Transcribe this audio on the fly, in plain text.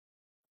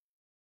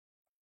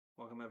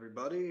Welcome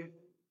everybody,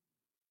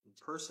 in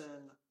person,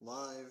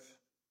 live,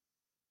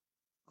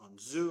 on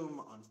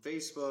Zoom, on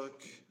Facebook.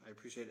 I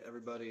appreciate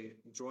everybody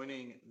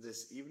joining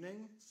this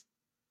evening.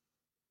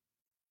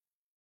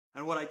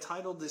 And what I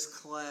titled this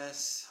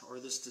class, or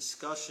this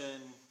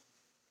discussion,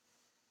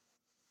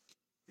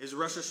 is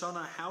Rosh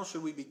Hashana, how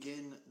should we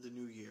begin the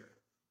new year?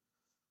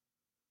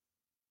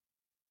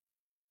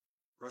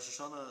 Rosh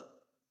Hashana,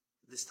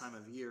 this time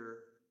of year,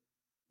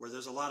 where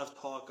there's a lot of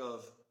talk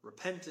of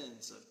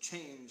repentance, of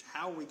change,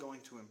 how are we going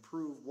to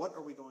improve, what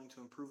are we going to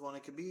improve on?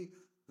 It could be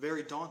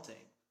very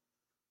daunting.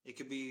 It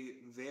could be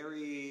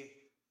very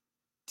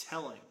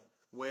telling,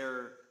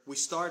 where we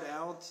start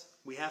out,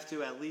 we have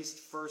to at least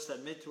first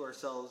admit to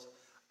ourselves,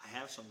 I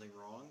have something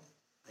wrong,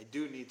 I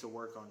do need to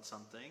work on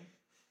something,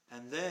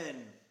 and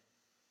then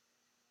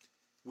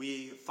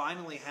we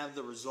finally have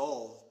the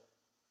resolve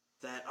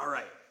that, all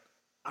right,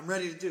 I'm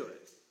ready to do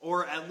it.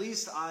 Or at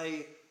least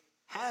I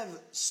have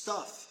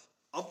stuff,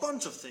 a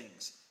bunch of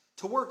things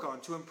to work on,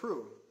 to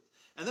improve.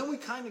 And then we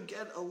kind of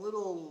get a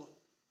little,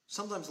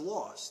 sometimes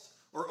lost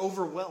or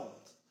overwhelmed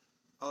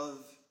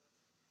of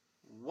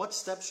what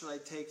steps should I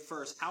take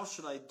first? How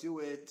should I do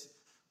it?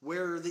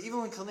 Where the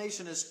evil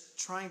inclination is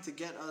trying to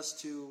get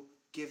us to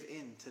give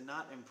in, to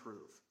not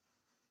improve.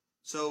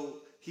 So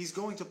he's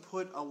going to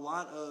put a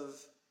lot of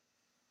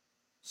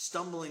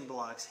stumbling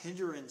blocks,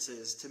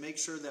 hindrances, to make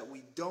sure that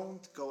we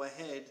don't go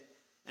ahead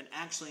and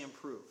actually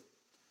improve.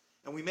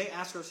 And we may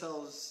ask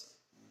ourselves,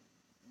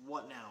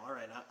 what now? All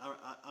right,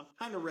 I'm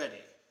kind of ready.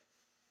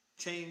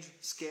 Change,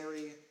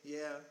 scary,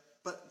 yeah,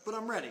 but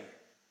I'm ready.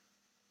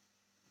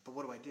 But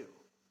what do?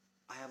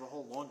 I have a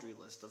whole laundry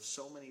list of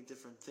so many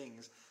different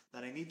things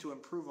that I need to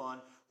improve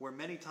on, where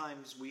many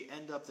times we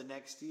end up the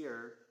next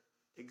year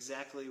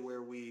exactly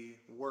where we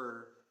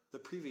were the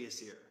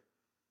previous year,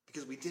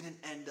 because we didn't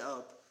end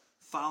up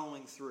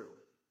following through.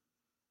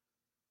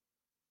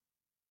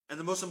 And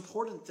the most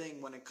important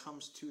thing when it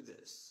comes to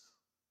this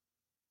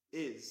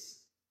is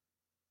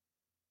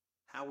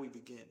how we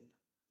begin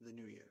the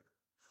new year.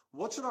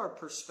 What should our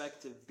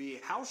perspective be?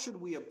 How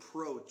should we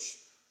approach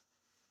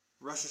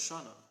Rosh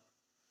Hashana?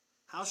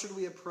 How should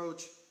we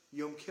approach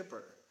Yom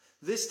Kippur?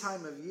 This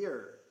time of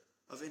year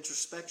of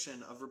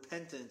introspection, of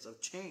repentance,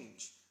 of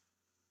change.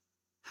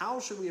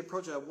 How should we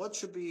approach that? What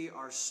should be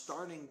our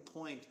starting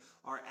point,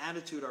 our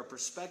attitude, our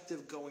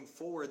perspective going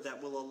forward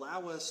that will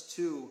allow us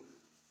to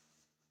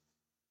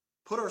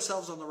put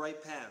ourselves on the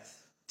right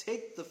path?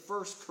 Take the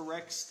first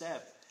correct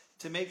step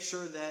to make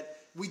sure that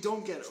we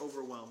don't get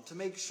overwhelmed, to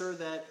make sure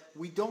that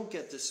we don't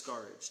get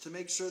discouraged, to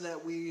make sure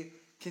that we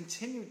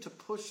continue to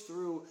push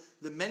through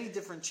the many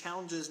different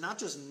challenges, not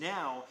just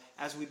now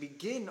as we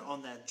begin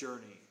on that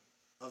journey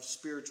of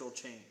spiritual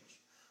change,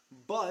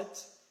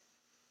 but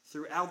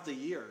throughout the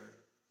year,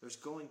 there's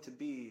going to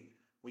be,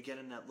 we get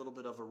in that little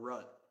bit of a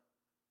rut,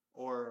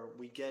 or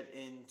we get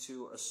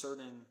into a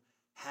certain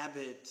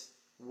habit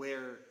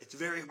where it's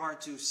very hard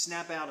to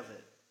snap out of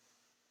it.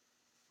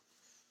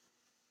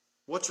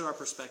 What should our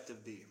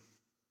perspective be?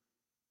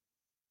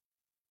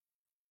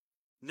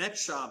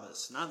 Next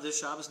Shabbos, not this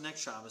Shabbos,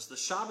 next Shabbos, the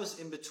Shabbos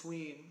in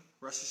between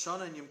Rosh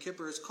Hashana and Yom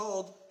Kippur is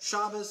called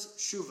Shabbos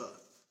Shuvah,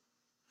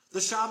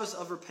 the Shabbos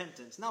of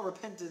repentance. Now,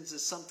 repentance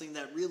is something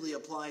that really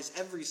applies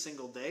every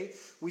single day.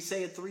 We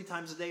say it 3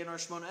 times a day in our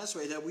Shemona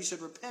Esrei, that we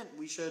should repent,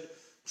 we should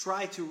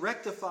try to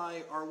rectify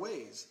our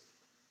ways.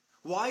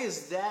 Why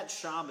is that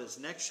Shabbos,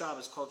 next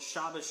Shabbos, called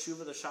Shabbos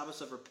Shuvah, the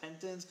Shabbos of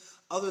repentance,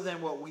 other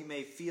than what we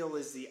may feel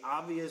is the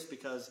obvious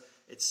because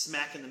it's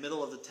smack in the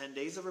middle of the 10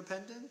 days of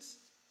repentance?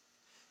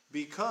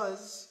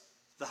 Because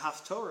the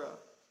Haftorah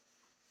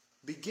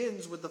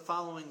begins with the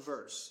following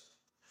verse.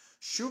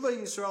 Shuva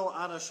Yisrael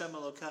ad Hashem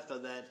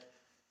Elokecha, that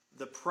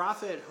the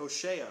prophet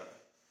Hosea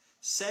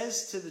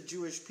says to the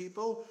Jewish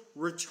people,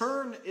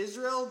 return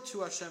Israel to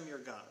Hashem your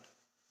God.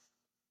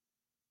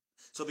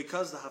 So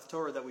because the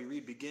Haftorah that we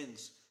read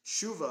begins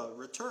Shuva,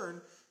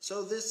 return,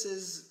 so this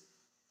is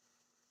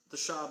the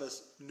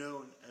Shabbos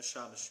known as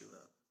Shabbos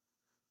Shuvah.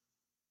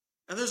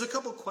 And there's a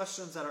couple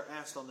questions that are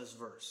asked on this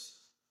verse.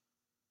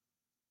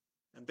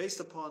 And based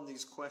upon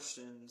these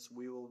questions,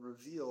 we will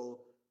reveal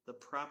the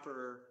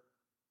proper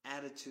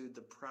attitude,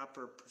 the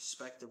proper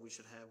perspective we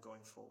should have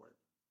going forward.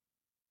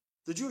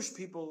 The Jewish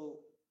people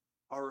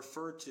are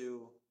referred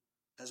to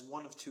as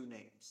one of 2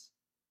 names.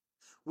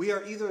 We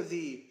are either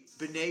the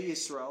Bnei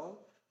Yisrael,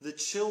 the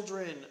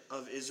children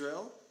of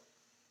Israel.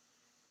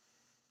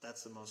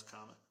 That's the most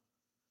common.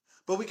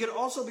 But we could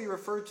also be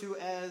referred to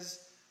as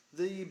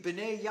the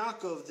Bnei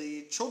Yaakov,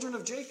 the children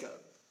of Jacob,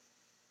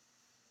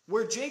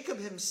 where Jacob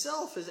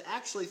himself is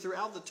actually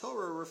throughout the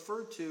Torah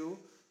referred to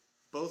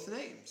both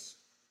names,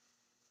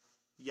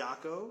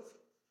 Yaakov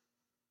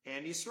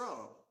and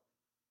Yisrael.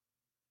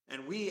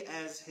 And we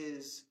as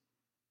his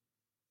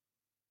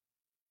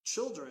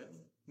children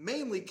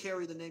mainly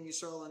carry the name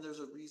Yisrael, and there's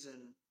a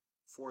reason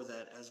for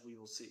that, as we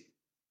will see.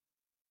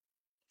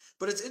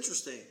 But it's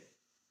interesting.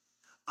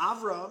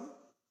 Avram,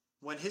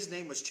 when his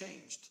name was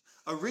changed,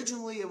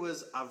 originally it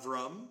was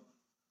Avram,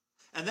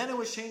 and then it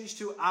was changed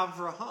to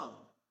Avraham,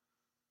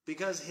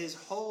 because his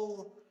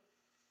whole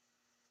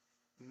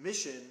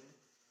mission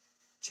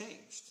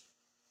changed.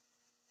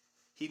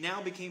 He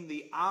now became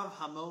the Av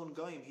Hamon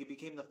Goyim. He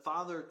became the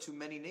father to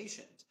many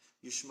nations,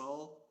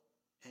 Yishmael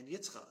and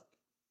Yitzchak.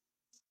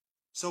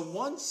 So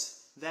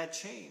once that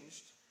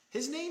changed,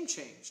 his name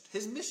changed,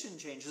 his mission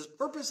changed, his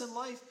purpose in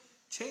life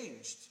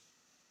changed.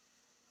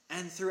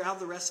 And throughout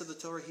the rest of the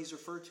Torah, he's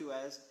referred to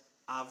as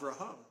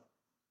Avraham.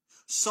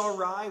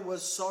 Sarai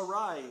was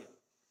Sarai,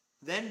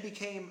 then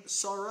became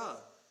Sarah.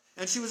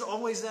 And she was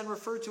always then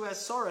referred to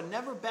as Sarah,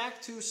 never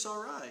back to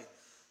Sarai.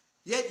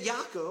 Yet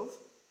Yaakov,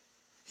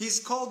 he's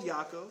called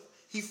Yaakov,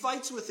 he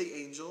fights with the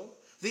angel.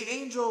 The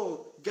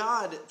angel,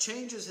 God,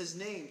 changes his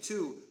name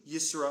to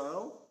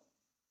Yisrael.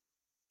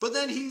 But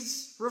then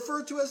he's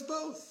referred to as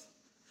both.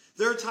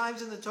 There are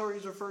times in the Torah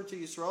he's referred to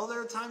Yisrael.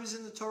 There are times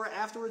in the Torah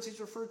afterwards he's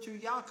referred to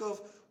Yaakov.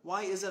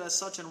 Why is it as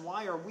such, and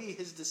why are we,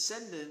 his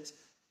descendants,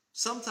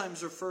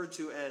 sometimes referred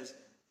to as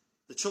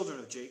the children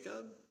of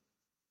Jacob,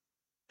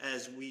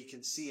 as we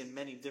can see in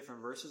many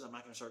different verses? I'm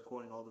not going to start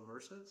quoting all the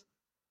verses.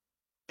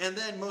 And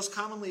then most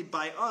commonly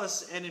by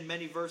us, and in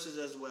many verses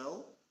as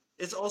well,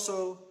 it's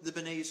also the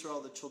Bnei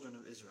Yisrael, the children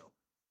of Israel.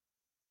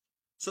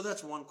 So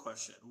that's one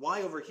question.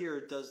 Why over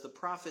here does the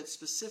prophet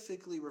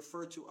specifically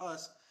refer to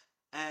us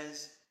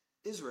as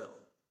Israel?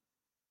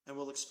 And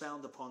we'll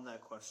expound upon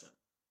that question.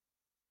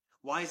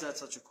 Why is that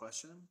such a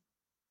question?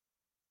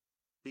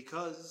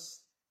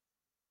 Because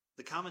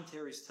the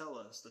commentaries tell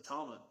us, the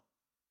Talmud,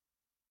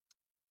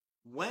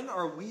 when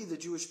are we, the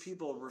Jewish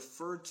people,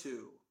 referred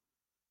to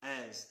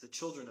as the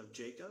children of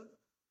Jacob?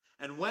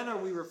 And when are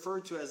we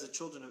referred to as the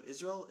children of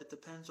Israel? It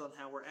depends on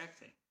how we're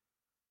acting.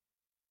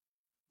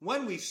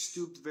 When we've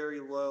stooped very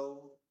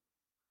low,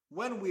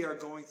 when we are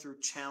going through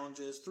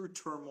challenges, through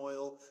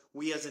turmoil,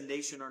 we as a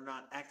nation are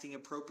not acting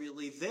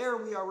appropriately, there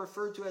we are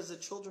referred to as the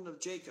children of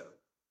Jacob,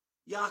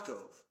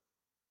 Yaakov.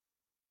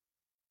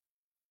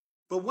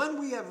 But when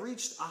we have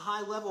reached a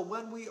high level,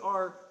 when we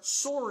are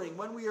soaring,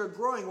 when we are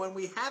growing, when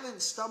we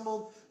haven't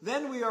stumbled,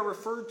 then we are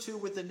referred to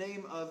with the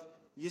name of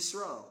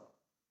Yisrael,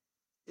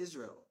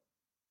 Israel.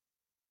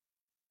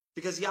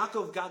 Because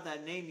Yaakov got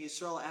that name,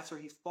 Yisrael, after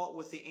he fought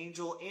with the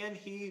angel, and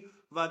he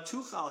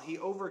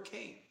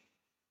overcame.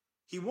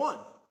 He won.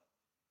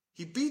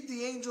 He beat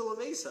the angel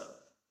of Esau.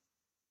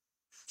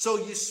 So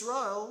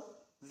Yisrael,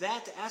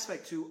 that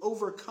aspect, to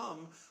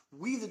overcome,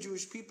 we the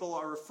Jewish people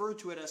are referred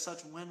to it as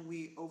such when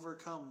we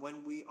overcome,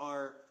 when we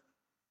are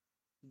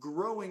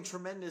growing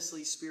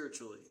tremendously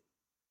spiritually,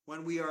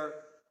 when we are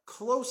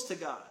close to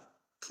God,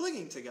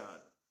 clinging to God.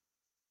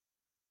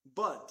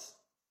 But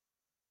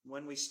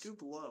when we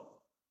stoop low,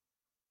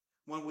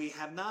 when we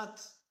have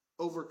not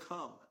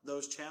overcome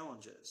those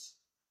challenges,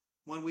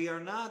 when we are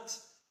not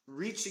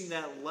reaching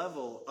that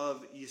level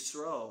of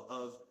Yisrael,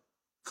 of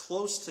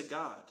close to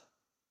God,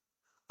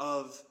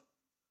 of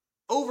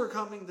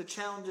overcoming the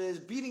challenges,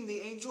 beating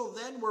the angel,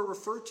 then we're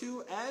referred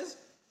to as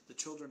the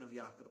children of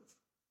Yaakov.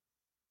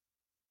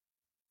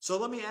 So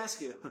let me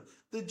ask you,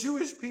 the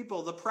Jewish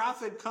people, the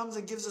prophet comes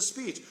and gives a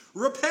speech.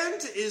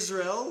 Repent,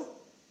 Israel!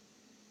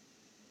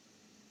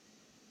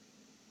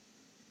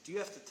 Do you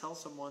have to tell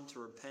someone to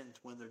repent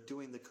when they're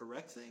doing the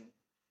correct thing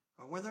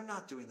or when they're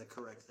not doing the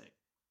correct thing?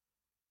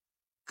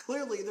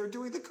 Clearly, they're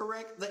doing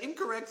the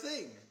incorrect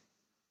thing.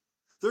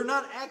 They're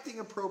not acting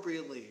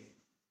appropriately.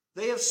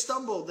 They have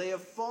stumbled. They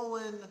have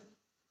fallen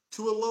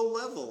to a low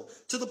level,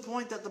 to the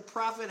point that the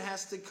prophet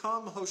has to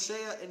come,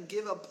 Hosea, and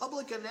give a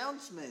public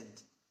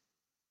announcement.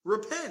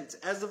 Repent,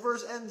 as the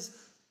verse ends,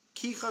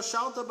 Ki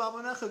chashalta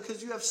ba'avanecha,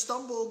 because you have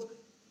stumbled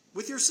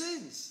with your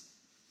sins.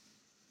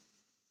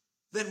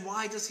 Then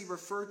why does he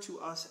refer to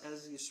us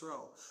as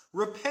Yisrael?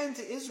 Repent,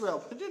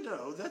 Israel.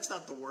 No, that's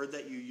not the word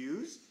that you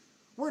use.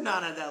 We're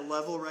not at that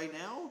level right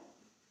now.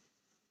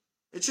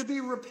 It should be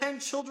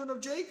repent, children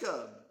of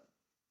Jacob.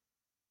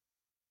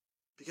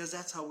 Because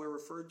that's how we're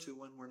referred to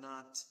when we're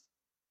not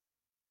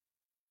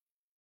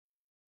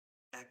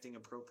acting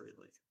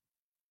appropriately.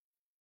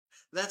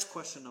 That's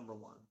question number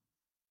one.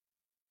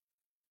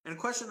 And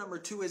question number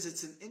two is,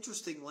 it's an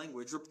interesting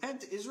language.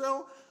 Repent,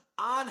 Israel,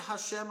 ad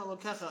Hashem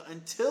Elokecha,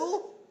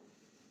 until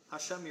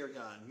Hashem your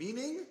God.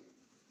 Meaning,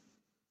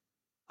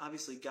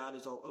 obviously God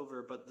is all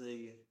over, but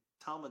the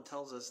Talmud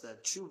tells us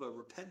that tshuva,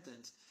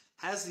 repentance,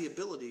 has the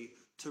ability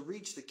to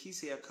reach the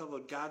Kisei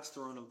HaKavod, God's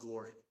throne of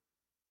glory.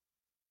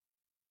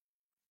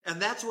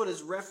 And that's what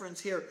is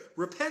referenced here.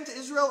 Repent,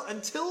 Israel,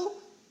 until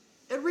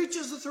it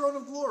reaches the throne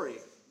of glory.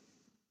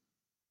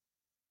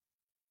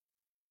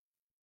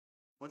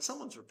 When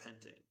someone's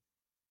repenting,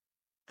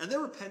 and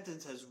their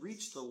repentance has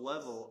reached the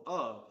level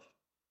of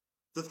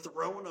the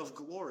throne of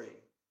glory,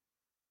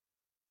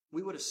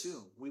 we would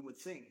assume, we would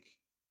think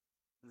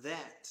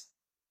that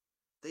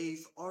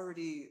they've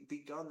already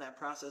begun that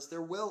process.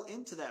 They're well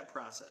into that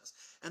process.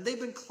 And they've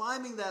been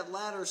climbing that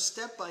ladder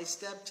step by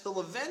step till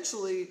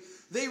eventually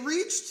they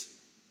reached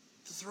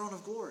the throne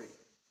of glory.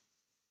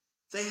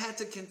 They had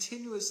to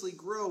continuously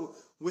grow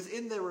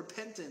within their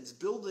repentance,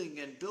 building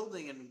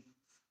and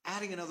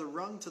adding another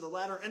rung to the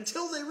ladder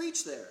until they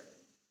reach there.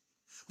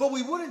 But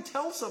we wouldn't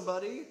tell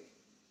somebody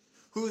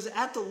who's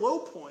at the low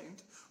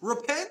point,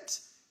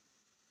 repent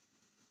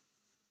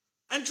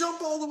and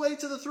jump all the way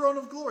to the throne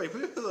of glory.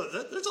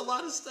 There's a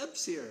lot of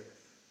steps here.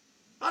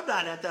 I'm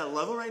not at that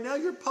level right now.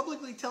 You're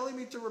publicly telling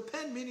me to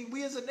repent, meaning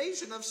we as a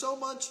nation have so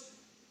much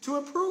to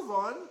improve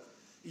on.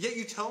 Yet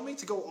you tell me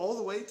to go all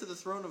the way to the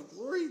throne of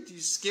glory? Do you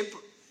skip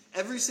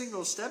every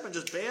single step and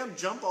just bam,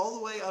 jump all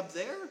the way up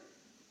there?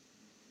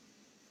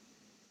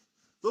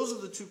 Those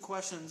are the two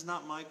questions,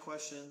 not my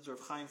questions, or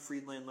Chaim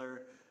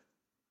Friedlander,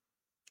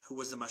 who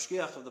was the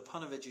mashgiach of the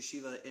Panovich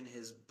Yeshiva, in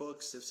his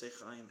book, Sifsei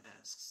Chaim,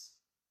 asks.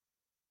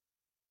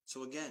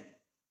 So again,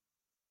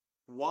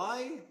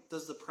 why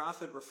does the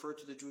prophet refer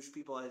to the Jewish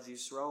people as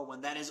Yisrael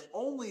when that is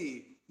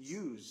only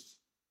used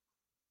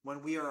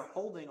when we are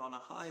holding on a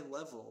high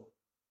level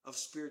of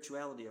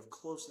spirituality, of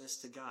closeness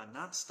to God,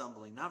 not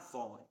stumbling, not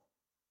falling?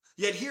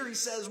 Yet here he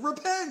says,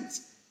 repent!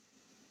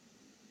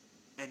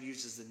 And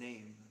uses the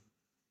name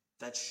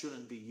that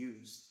shouldn't be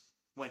used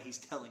when he's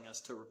telling us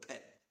to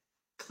repent.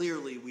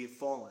 Clearly we've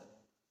fallen.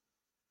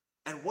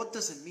 And what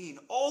does it mean?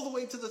 All the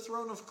way to the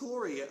throne of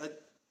glory.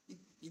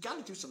 You got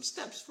to do some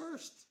steps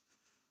first.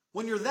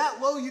 When you're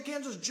that low, you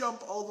can't just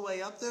jump all the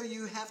way up there.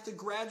 You have to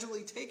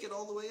gradually take it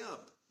all the way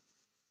up.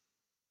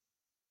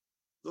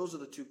 Those are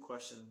the two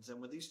questions.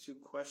 And with these two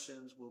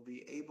questions, we'll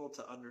be able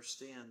to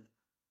understand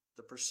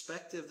the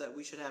perspective that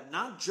we should have,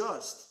 not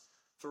just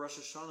for Rosh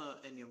Hashana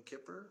and Yom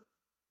Kippur,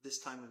 this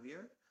time of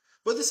year,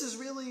 but this is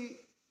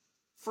really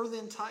for the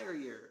entire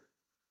year.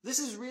 This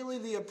is really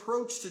the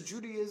approach to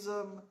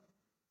Judaism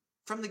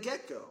from the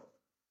get-go.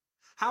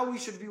 How we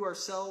should view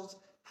ourselves,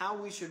 how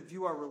we should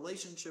view our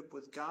relationship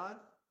with God,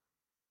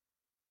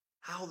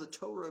 how the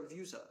Torah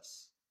views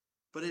us.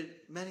 But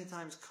it many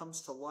times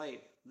comes to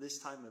light this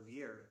time of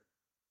year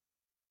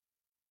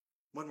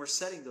when we're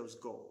setting those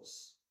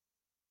goals,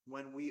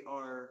 when we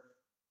are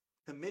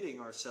committing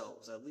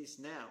ourselves, at least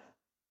now,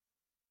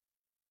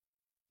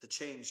 to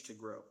change, to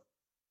grow.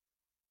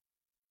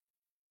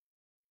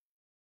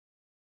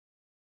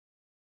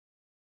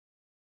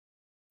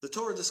 The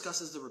Torah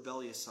discusses the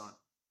rebellious son.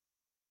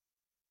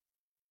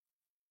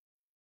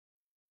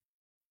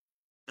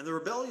 And the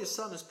rebellious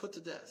son is put to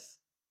death.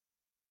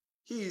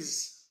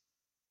 The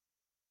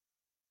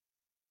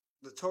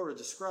Torah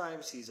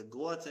describes, he's a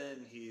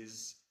glutton,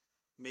 he's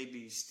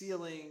maybe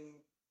stealing,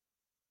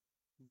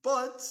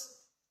 but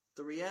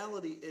the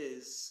reality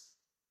is,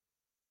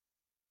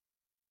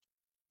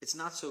 it's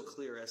not so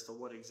clear as to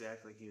what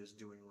exactly he is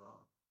doing wrong.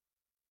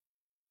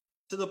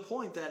 To the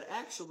point that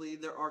actually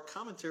there are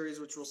commentaries,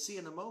 which we'll see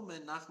in a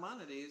moment,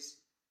 Nachmanides,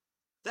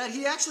 that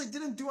he actually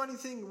didn't do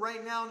anything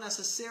right now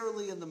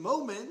necessarily in the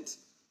moment,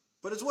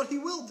 but it's what he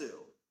will do.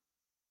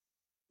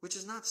 Which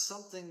is not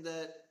something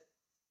that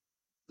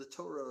the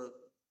Torah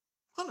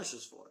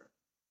punishes for.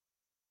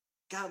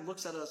 God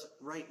looks at us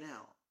right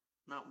now,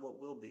 not what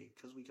will be,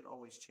 because we could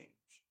always change.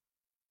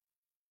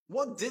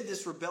 What did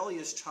this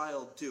rebellious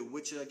child do?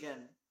 Which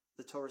again,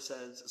 the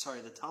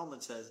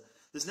Talmud says,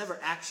 this never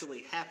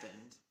actually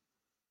happened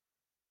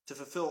to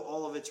fulfill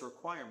all of its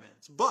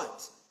requirements.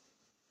 But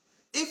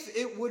if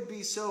it would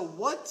be so,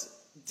 what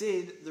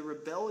did the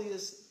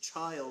rebellious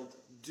child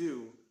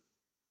do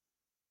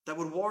that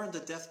would warrant the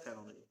death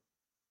penalty?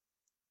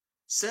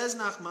 Says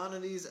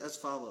Nachmanides as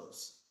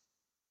follows.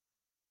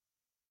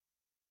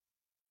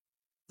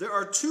 There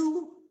are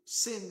two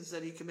sins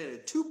that he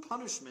committed, two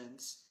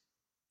punishments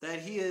that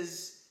he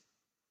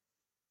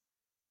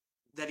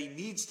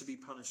needs to be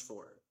punished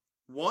for.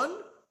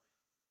 One,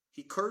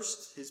 he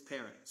cursed his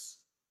parents,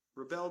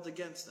 rebelled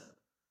against them.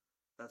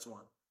 That's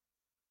one.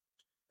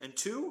 And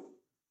two,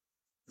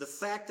 the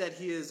fact that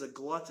he is a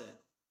glutton.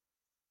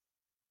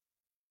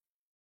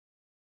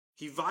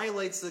 He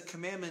violates the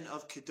commandment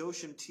of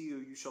Kedoshim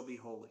Tiyu, you shall be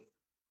holy.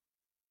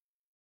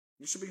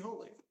 You should be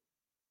holy.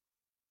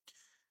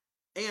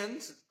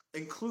 And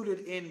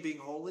included in being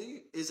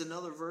holy is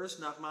another verse,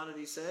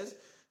 Nachmanides says,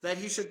 that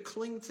he should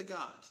cling to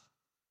God.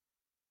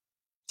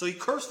 So he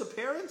cursed the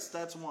parents,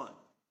 that's one.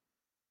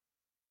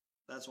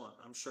 That's one.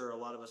 I'm sure a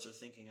lot of us are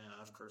thinking,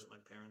 I've cursed my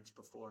parents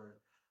before.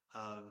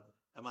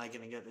 Am I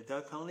going to get the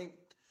death penalty?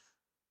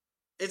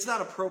 It's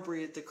not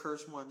appropriate to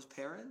curse one's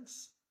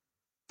parents,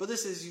 but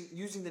this is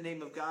using the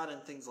name of God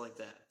and things like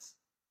that.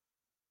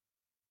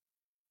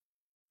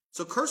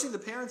 So cursing the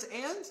parents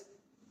and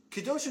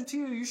Kedoshim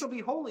Tiyu, you shall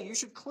be holy. You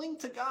should cling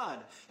to God.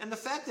 And the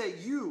fact that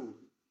you,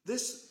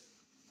 this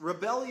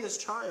rebellious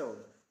child,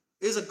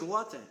 is a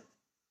glutton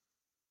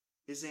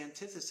is the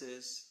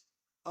antithesis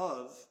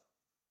of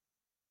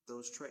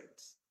those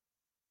traits.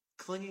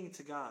 Clinging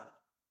to God,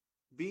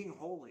 being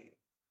holy,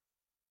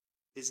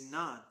 is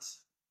not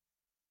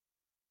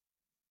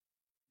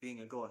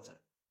being a glutton.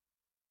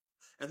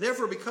 And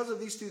therefore, because of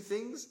these two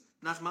things,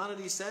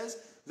 Nachmanides says,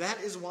 that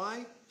is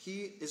why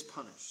he is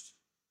punished.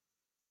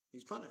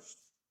 He's punished.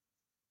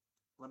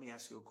 Let me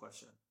ask you a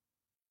question.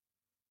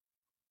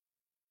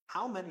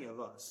 How many of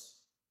us,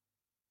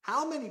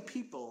 how many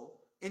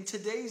people in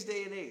today's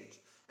day and age,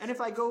 and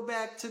if I go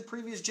back to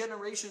previous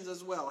generations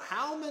as well,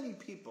 how many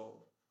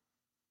people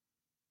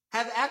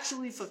have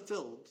actually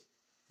fulfilled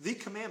the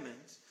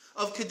commandment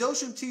of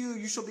Kedoshim Tiyu,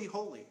 you shall be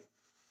holy,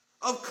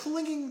 of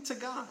clinging to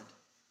God?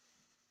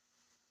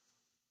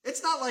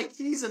 It's not like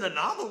he's an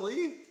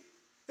anomaly.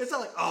 It's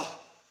not like, oh,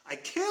 I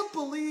can't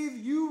believe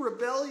you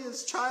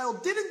rebellious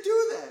child didn't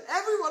do that.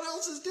 Everyone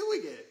else is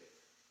doing it.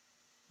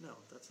 No,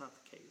 that's not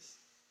the case.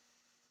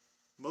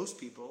 Most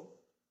people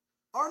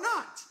are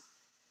not.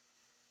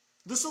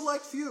 The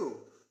select few,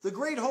 the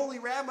great holy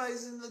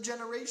rabbis in the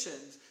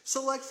generations,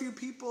 select few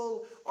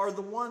people are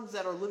the ones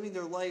that are living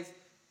their life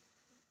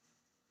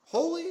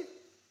holy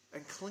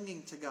and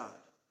clinging to God.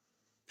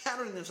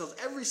 Patterning themselves.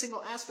 Every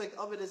single aspect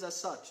of it is as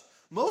such.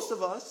 Most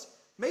of us,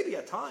 maybe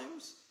at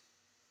times,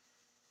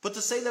 but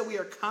to say that we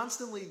are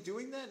constantly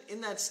doing that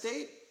in that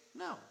state,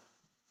 no.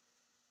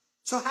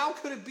 So how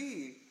could it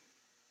be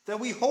that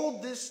we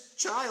hold this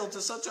child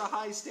to such a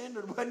high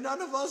standard when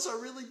none of us are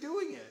really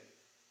doing it?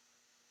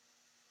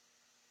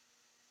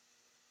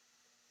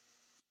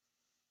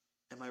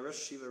 And my Rosh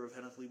Hashiva, Rav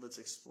Henoch Leibowitz,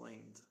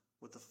 explained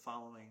with the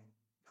following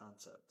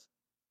concept.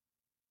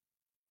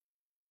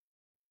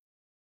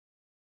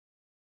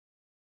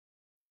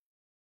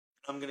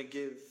 I'm going to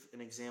give an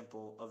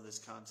example of this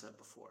concept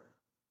before.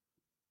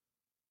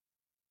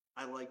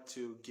 I like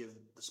to give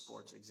the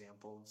sports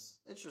examples.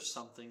 It's just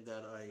something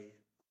that I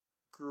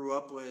grew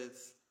up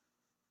with,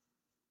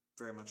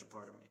 very much a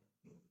part of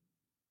me.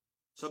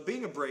 So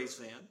being a Braves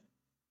fan,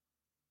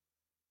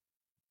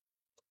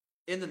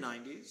 in the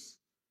 90s,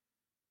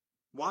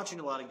 watching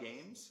a lot of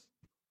games,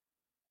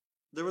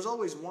 there was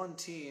always one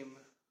team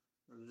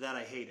that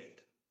I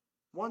hated.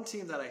 One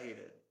team that I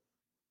hated.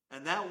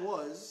 And that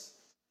was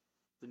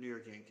the New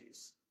York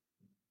Yankees.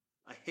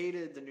 I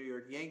hated the New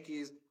York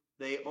Yankees.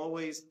 They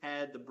always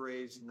had the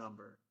Braves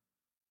number.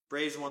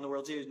 Braves won the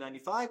World Series in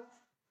 95.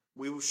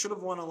 We should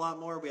have won a lot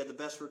more. We had the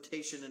best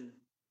rotation in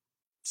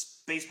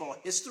baseball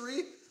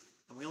history.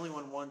 And we only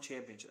won one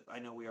championship. I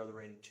know we are the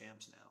reigning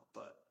champs now.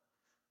 But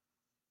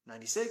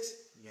 96,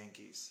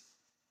 Yankees.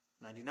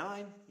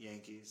 99,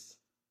 Yankees.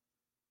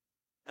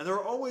 And there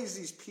were always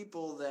these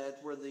people that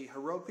were the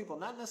heroic people.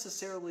 Not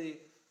necessarily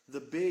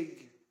the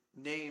big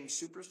name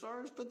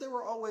superstars, but there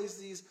were always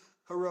these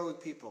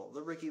heroic people.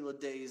 The Ricky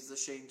LeDays, the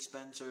Shane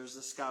Spencers,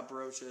 the Scott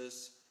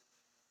Brocious,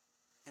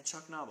 and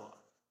Chuck Knobloch.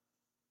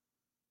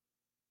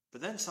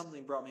 But then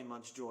something brought me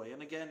much joy.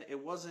 And again, it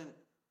wasn't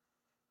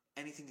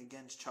anything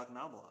against Chuck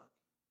Knobloch.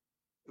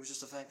 It was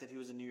just the fact that he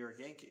was a New York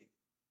Yankee.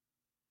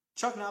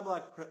 Chuck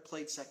Knobloch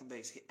played second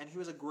base, and he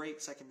was a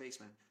great second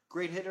baseman.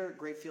 Great hitter,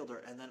 great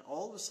fielder. And then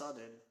all of a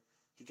sudden,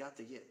 he got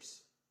the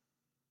yips.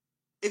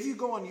 If you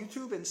go on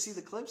YouTube and see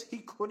the clips, he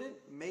couldn't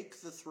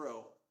make the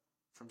throw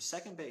from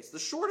second base, the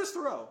shortest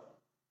throw,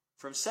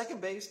 from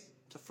second base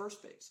to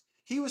first base.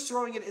 He was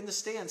throwing it in the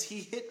stands. He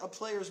hit a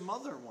player's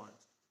mother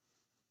once.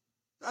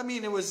 I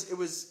mean, it was,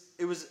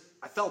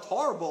 I felt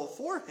horrible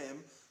for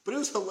him, but it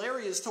was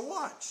hilarious to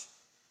watch.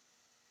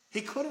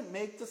 He couldn't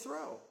make the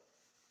throw.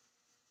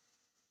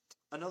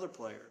 Another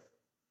player,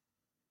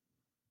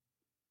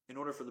 in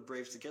order for the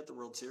Braves to get to the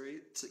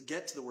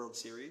World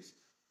Series,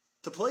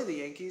 to play the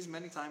Yankees,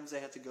 many times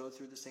they had to go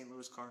through the St.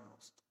 Louis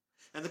Cardinals.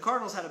 And the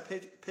Cardinals had a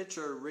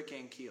pitcher, Rick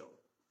Ankiel.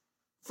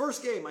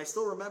 First game, I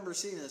still remember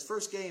seeing this,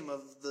 first game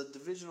of the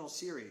divisional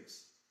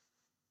series.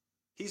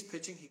 He's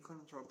pitching, he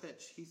couldn't throw a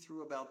pitch. He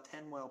threw about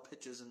 10 wild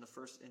pitches in the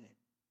first inning.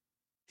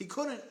 He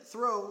couldn't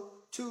throw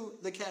to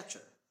the catcher.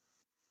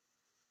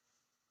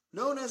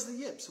 Known as the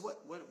yips.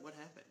 What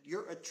happened?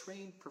 You're a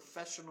trained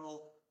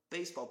professional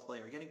baseball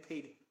player getting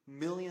paid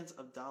millions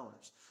of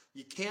dollars.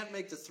 You can't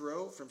make the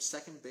throw from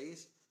second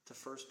base to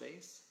first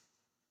base?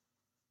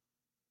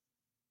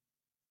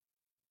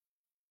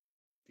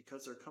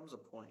 Because there comes a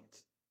point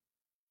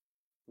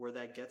where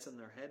that gets in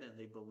their head and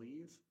they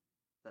believe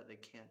that they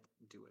can't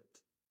do it.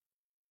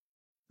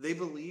 They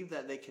believe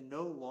that they can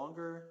no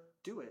longer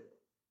do it.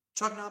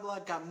 Chuck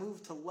Knobloch got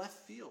moved to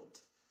left field.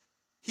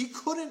 He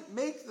couldn't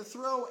make the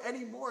throw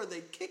anymore.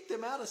 They kicked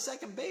him out of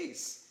second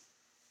base.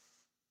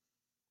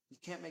 You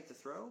can't make the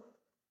throw?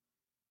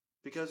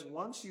 Because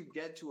once you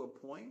get to a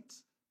point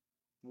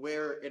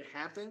where it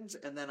happens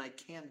and then I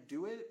can't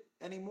do it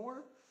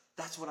anymore,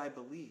 that's what I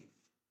believe.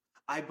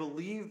 I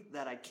believe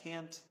that I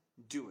can't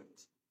do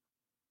it.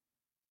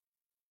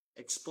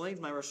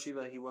 Explains my Rosh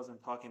Hashiva he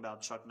wasn't talking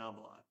about Chuck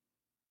Knobloch.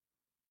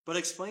 But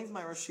explains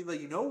my Rosh Hashiva,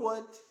 you know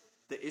what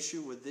the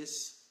issue with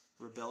this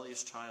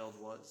rebellious child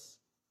was?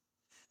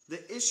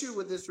 The issue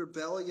with this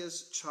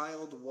rebellious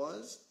child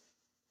was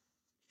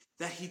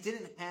that he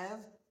didn't have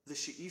the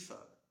she'ifa,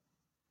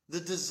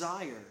 the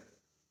desire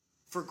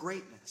for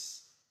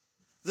greatness,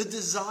 the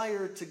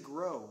desire to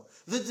grow,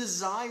 the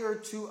desire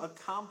to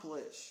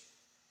accomplish,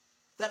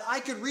 that I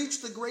could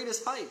reach the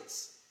greatest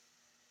heights.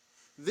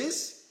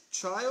 This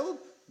child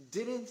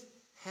didn't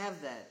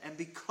have that. And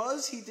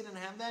because he didn't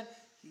have that,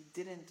 he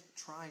didn't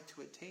try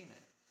to attain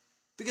it.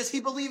 Because he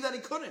believed that he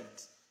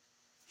couldn't.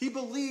 He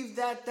believed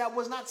that that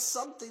was not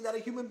something that a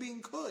human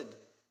being could.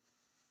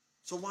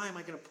 So why am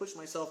I going to push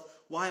myself?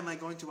 Why am I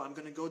going to? I'm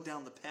going to go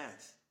down the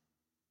path.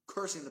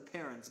 Cursing the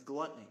parents,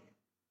 gluttony.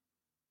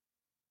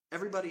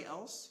 Everybody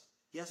else,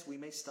 yes, we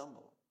may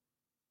stumble.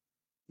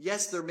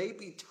 Yes, there may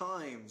be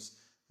times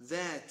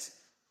that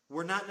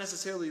we're not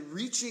necessarily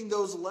reaching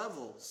those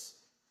levels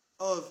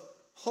of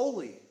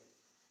holy,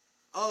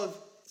 of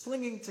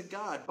clinging to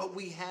God, but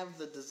we have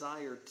the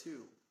desire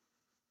too.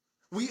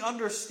 We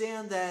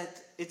understand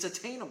that it's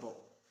attainable,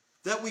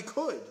 that we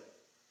could.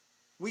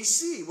 We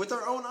see with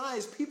our own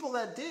eyes people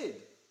that did.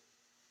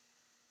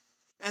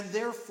 And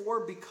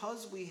therefore,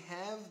 because we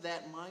have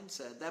that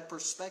mindset, that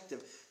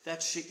perspective,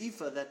 that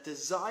she'ifa, that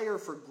desire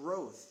for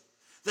growth,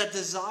 that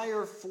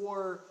desire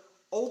for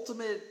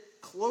ultimate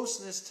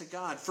closeness to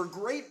God, for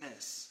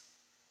greatness,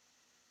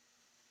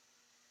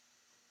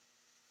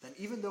 then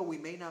even though we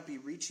may not be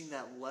reaching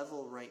that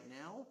level right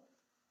now,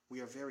 we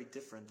are very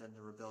different than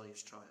the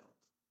rebellious child.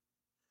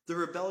 The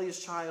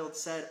rebellious child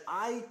said,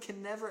 I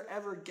can never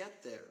ever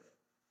get there.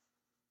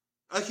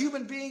 A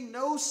human being,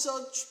 no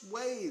such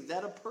way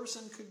that a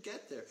person could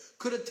get there,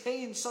 could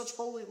attain such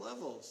holy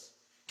levels,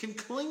 can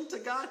cling to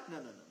God. No.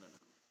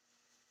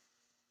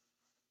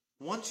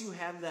 Once you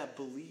have that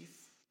belief,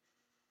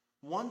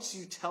 once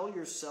you tell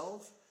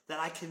yourself that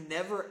I can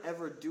never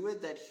ever do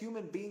it, that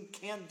human being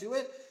can't do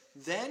it,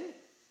 then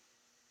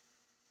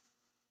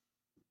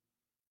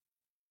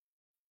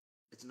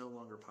it's no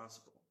longer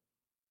possible.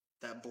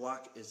 That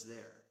block is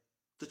there.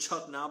 The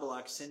Chuck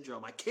Knobloch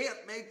syndrome. I can't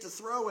make the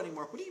throw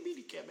anymore. What do you mean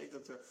he can't make the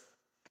throw?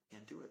 I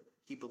can't do it.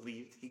 He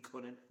believed he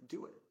couldn't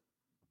do it.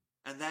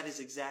 And that is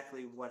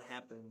exactly what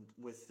happened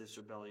with this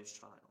rebellious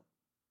child.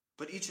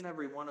 But each and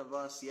every one of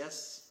us,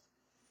 yes,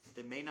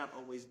 it may not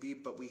always be,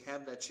 but we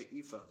have that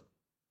she'ifa.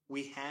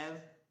 We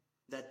have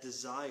that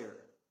desire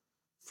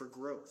for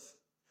growth.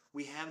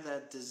 We have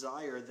that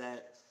desire,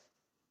 that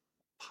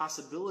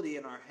possibility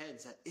in our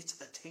heads that it's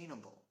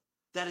attainable.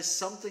 That is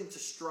something to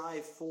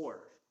strive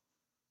for.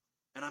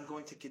 And I'm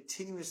going to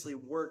continuously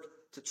work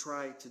to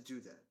try to do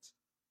that.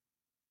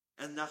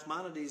 And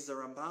Nachmanides, the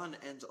Ramban,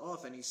 ends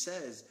off and he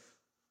says,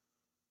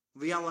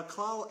 he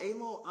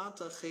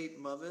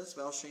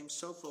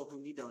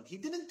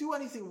didn't do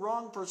anything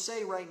wrong per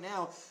se right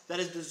now that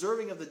is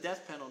deserving of the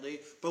death penalty,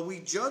 but we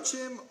judge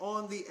him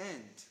on the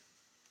end.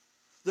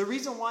 The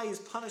reason why he's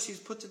punished, he's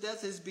put to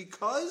death, is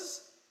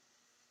because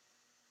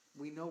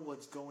we know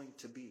what's going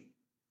to be.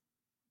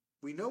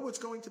 We know what's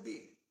going to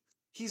be.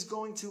 He's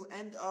going to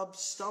end up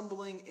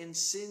stumbling in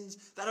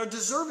sins that are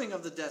deserving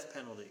of the death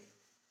penalty.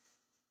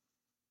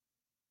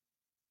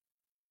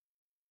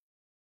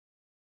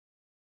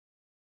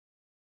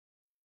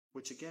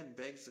 Which again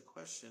begs the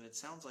question, it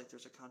sounds like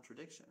there's a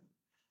contradiction.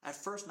 At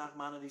first,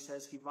 Nachmanides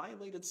says he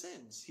violated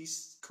sins. He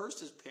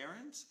cursed his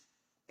parents,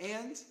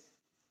 and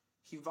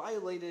he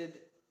violated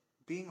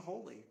being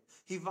holy.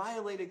 He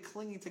violated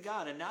clinging to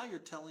God. And now you're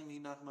telling me,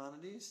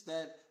 Nachmanides,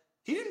 that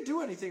he didn't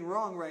do anything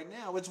wrong right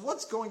now. It's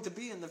what's going to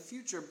be in the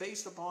future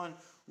based upon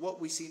what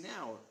we see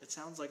now. It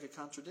sounds like a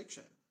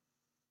contradiction.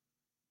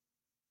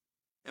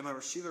 And my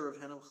Rosh Yeshiva Rav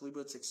Henem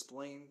Chlibutz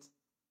explained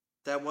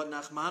that what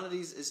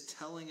Nachmanides is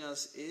telling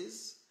us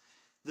is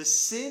the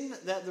sin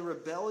that the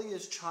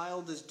rebellious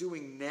child is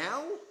doing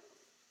now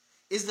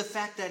is the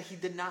fact that he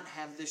did not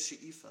have this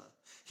she'ifa.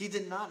 He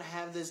did not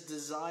have this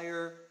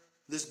desire,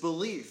 this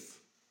belief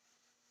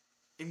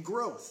in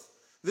growth,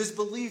 this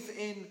belief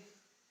in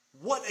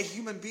what a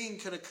human being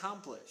could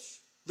accomplish,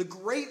 the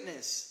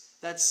greatness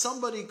that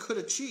somebody could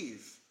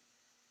achieve.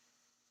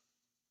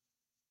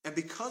 And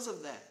because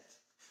of that,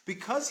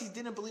 because he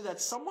didn't believe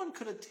that someone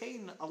could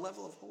attain a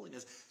level of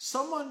holiness,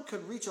 someone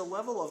could reach a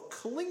level of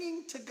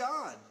clinging to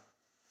God,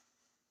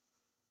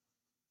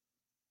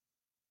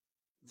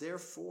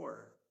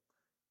 therefore,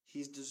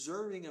 he's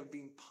deserving of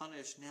being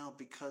punished now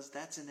because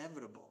that's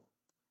inevitable.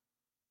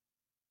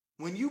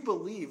 When you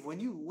believe, when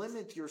you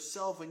limit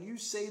yourself, when you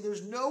say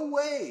there's no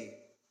way,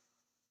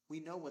 we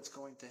know what's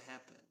going to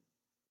happen.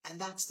 And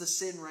that's the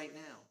sin right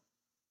now.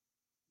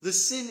 The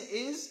sin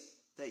is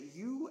that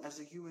you as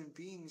a human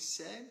being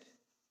said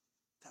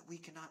that we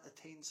cannot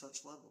attain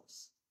such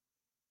levels.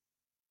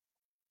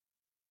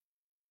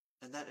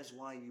 And that is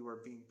why you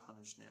are being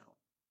punished now.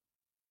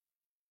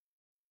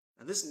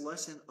 And this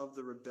lesson of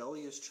the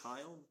rebellious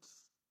child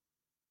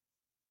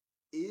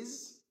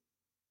is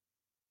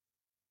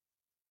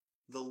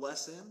the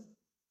lesson,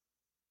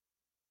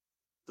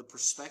 the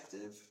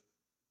perspective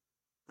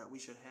that we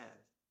should have.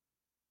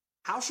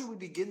 How should we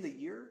begin the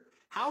year?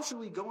 How should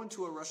we go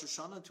into a Rosh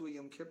Hashana, to a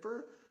Yom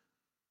Kippur,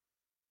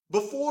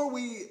 before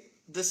we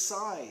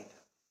decide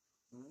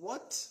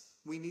what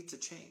we need to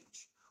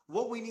change,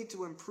 what we need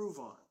to improve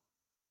on?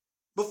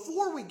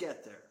 Before we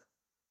get there,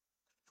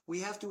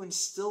 we have to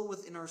instill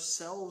within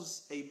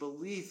ourselves a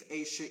belief,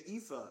 a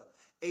she'ifa,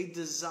 a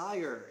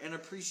desire, an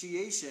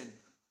appreciation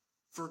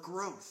for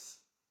growth.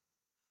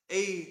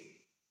 A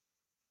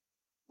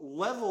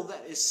level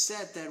that is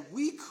set that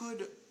we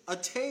could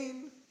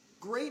attain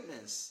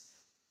greatness.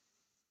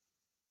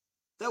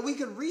 That we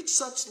could reach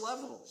such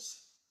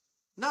levels.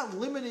 Not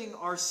limiting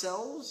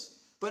ourselves,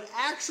 but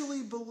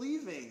actually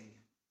believing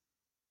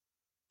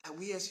that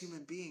we as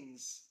human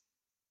beings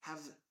have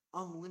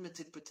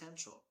unlimited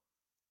potential.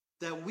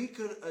 That we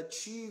could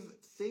achieve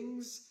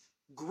things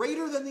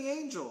greater than the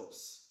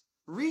angels.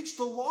 Reach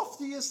the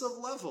loftiest of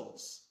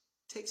levels.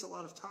 It takes a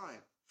lot of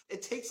time.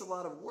 It takes a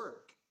lot of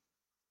work.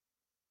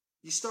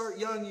 You start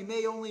young, you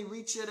may only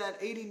reach it at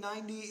 80,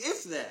 90,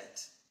 if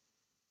that.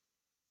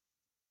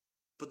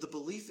 But the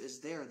belief is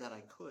there that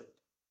I could.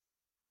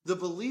 The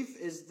belief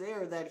is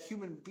there that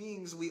human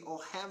beings, we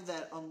all have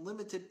that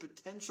unlimited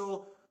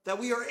potential, that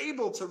we are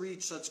able to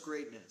reach such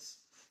greatness.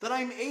 That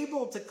I'm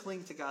able to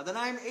cling to God. That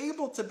I'm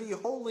able to be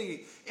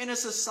holy in a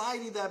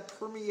society that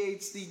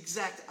permeates the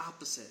exact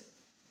opposite.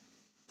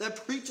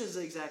 That preaches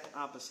the exact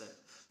opposite.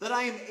 That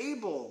I am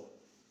able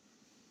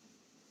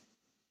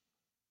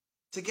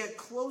to get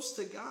close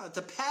to God,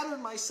 to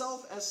pattern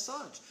myself as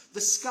such.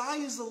 The sky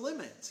is the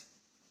limit.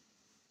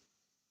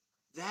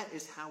 That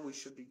is how we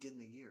should begin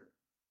the year.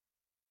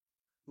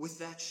 With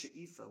that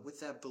she'ifa, with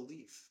that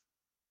belief.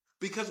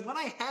 Because when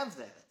I have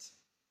that,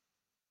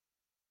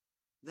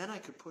 then I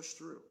could push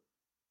through.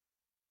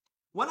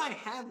 When I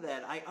have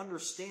that, I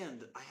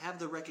understand, I have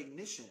the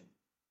recognition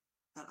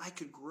that I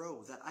could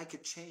grow, that I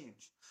could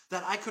change,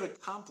 that I could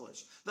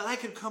accomplish, that I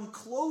could come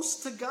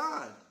close to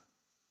God.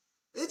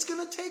 It's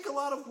going to take a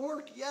lot of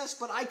work, yes,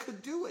 but I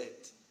could do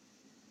it.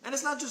 And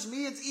it's not just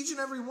me, it's each and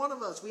every one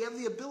of us. We have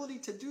the ability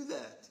to do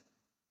that.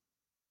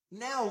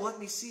 Now let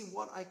me see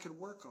what I could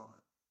work on.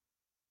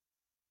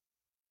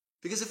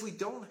 Because if we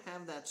don't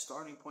have that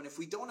starting point, if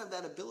we don't have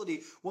that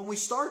ability, when we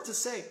start to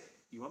say,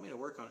 you want me to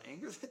work on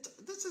anger?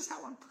 This is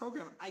how I'm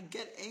programmed. I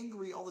get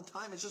angry all the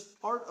time. It's just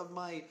part of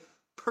my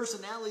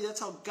personality. That's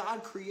how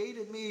God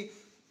created me.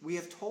 We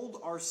have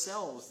told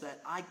ourselves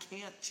that I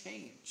can't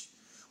change.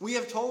 We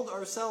have told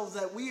ourselves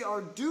that we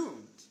are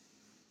doomed.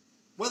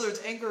 Whether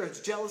it's anger,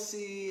 it's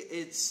jealousy,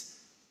 it's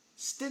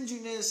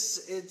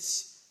stinginess,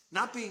 it's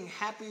not being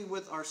happy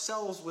with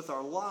ourselves, with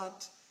our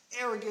lot,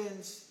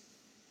 arrogance,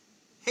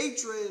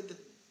 hatred,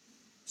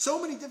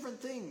 so many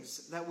different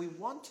things that we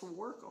want to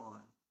work on.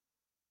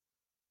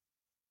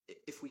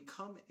 If we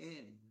come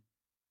in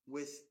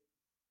with,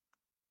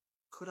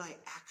 could I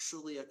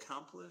actually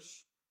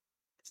accomplish?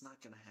 It's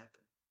not going to happen.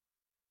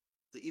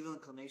 The evil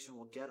inclination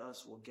will get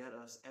us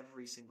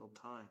every single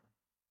time.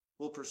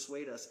 Will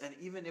persuade us. And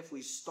even if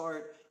we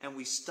start and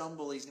we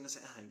stumble, he's going to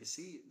say, you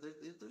see,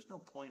 there's no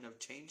point of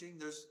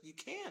changing. You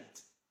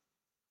can't.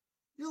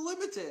 You're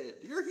limited.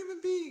 You're a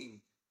human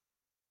being.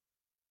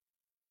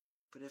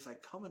 But if I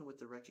come in with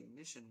the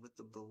recognition, with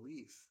the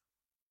belief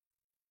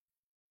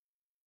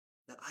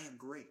that I am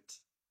great.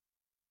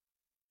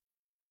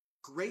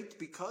 Great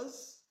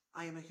because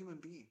I am a human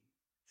being.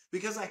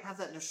 Because I have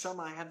that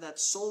neshama, I have that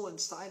soul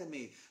inside of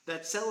me,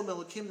 that Tselem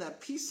Elokim, that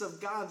peace of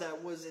God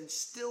that was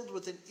instilled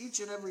within each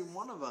and every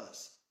one of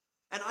us.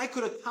 And I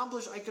could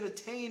accomplish, I could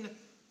attain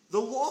the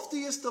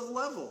loftiest of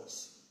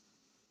levels.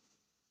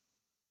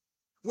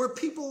 Where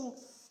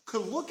people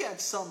could look at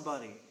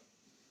somebody.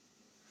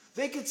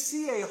 They could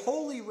see a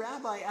holy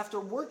rabbi after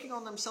working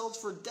on themselves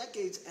for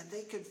decades, and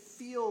they could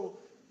feel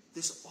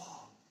this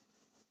awe,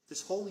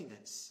 this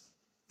holiness,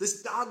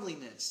 this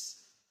godliness.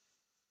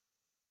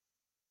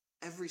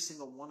 Every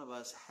single one of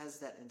us has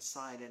that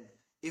inside, and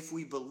if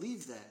we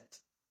believe that,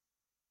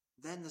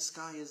 then the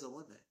sky is the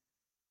limit.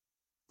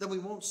 Then we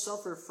won't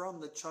suffer from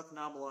the Chuck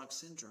Knobloch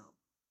syndrome,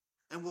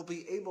 and we'll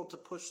be able to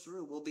push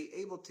through. We'll be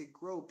able to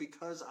grow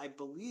because I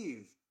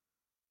believe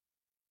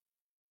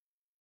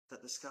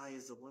that the sky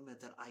is the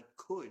limit, that I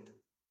could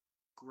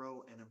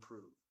grow and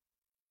improve.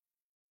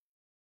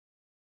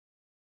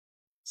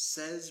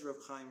 Says Rav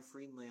Chaim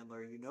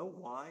Friedlander, you know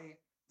why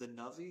the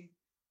Navi?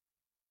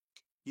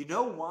 You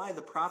know why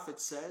the prophet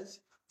says,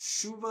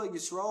 Shuva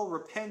Yisrael,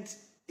 repent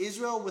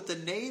Israel, with the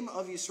name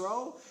of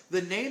Yisrael?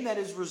 The name that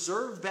is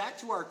reserved, back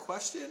to our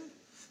question,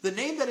 the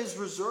name that is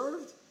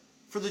reserved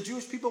for the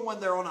Jewish people when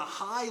they're on a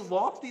high,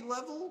 lofty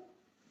level?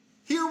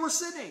 Here we're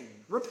sinning.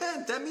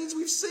 Repent. That means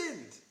we've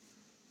sinned.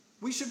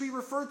 We should be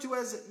referred to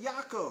as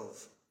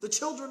Yaakov, the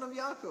children of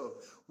Yaakov.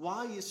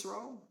 Why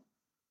Yisrael?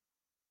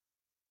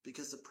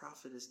 Because the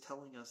prophet is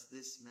telling us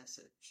this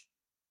message.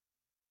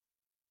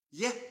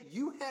 Yeah,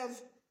 you have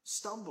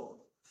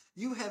stumbled.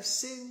 You have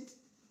sinned.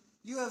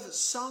 You have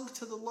sunk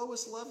to the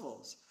lowest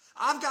levels.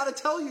 I've got to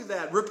tell you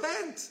that.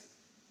 Repent.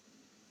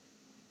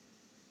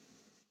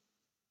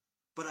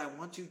 But I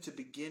want you to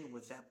begin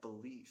with that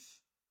belief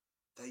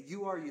that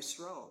you are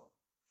Yisrael.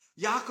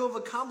 Yaakov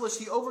accomplished.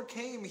 He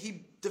overcame.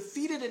 He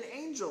defeated an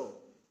angel.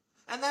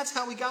 And that's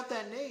how he got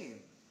that name.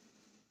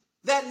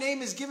 That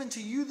name is given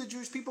to you, the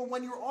Jewish people,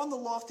 when you're on the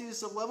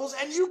loftiest of levels,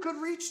 and you could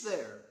reach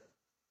there.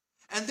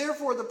 And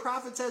therefore, the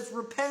prophet says,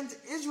 repent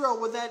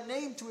Israel, with that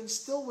name, to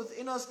instill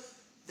within us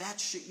that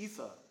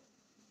she'ifa,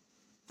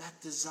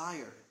 that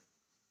desire,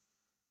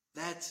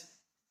 that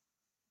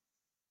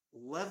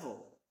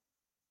level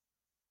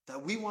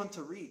that we want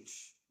to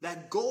reach,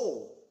 that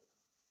goal,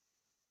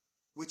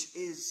 which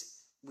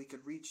is we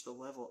could reach the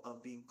level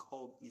of being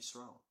called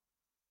Yisrael.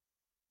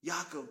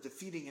 Yaakov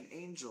defeating an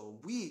angel,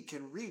 we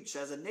can reach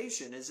as a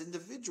nation, as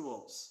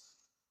individuals.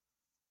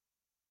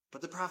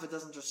 But the prophet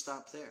doesn't just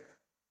stop there.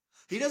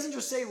 He doesn't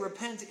just say,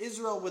 repent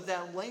Israel, with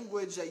that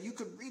language that you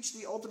could reach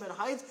the ultimate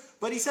heights,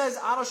 but he says,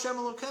 Ad Hashem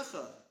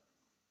Elokecha.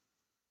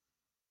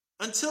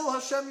 Until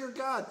Hashem your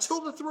God,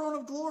 till the throne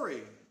of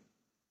glory,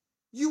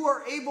 you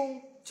are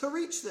able to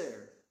reach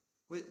there.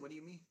 Wait, what do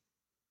you mean?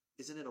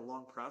 Isn't it a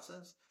long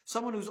process?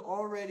 Someone who's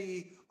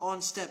already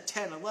on step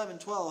 10, 11,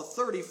 12,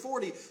 30,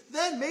 40,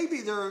 then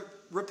maybe their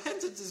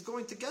repentance is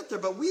going to get there.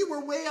 But we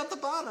were way at the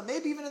bottom,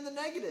 maybe even in the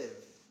negative.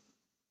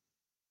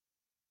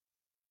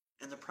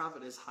 And the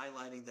prophet is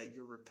highlighting that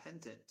your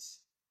repentance,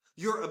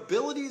 your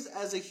abilities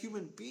as a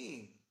human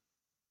being,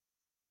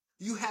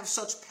 you have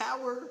such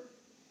power,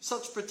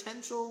 such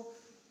potential,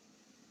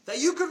 that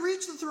you could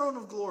reach the throne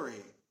of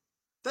glory,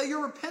 that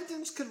your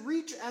repentance could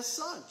reach as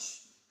such.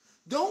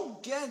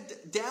 Don't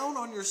get down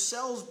on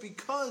yourselves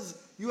because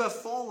you have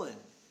fallen.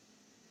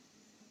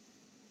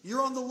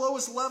 You're on the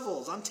lowest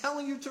levels. I'm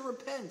telling you to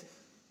repent.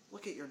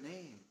 Look at your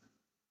name.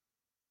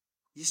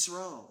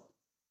 Yisro.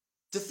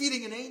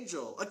 Defeating an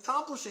angel,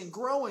 accomplishing,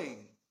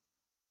 growing,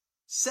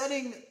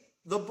 setting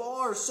the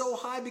bar so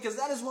high because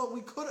that is what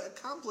we could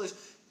accomplish.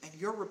 And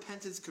your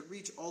repentance could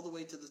reach all the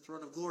way to the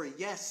throne of glory.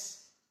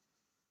 Yes,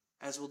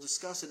 as we'll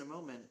discuss in a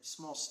moment,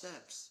 small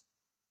steps.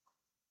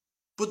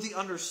 But the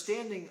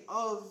understanding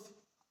of,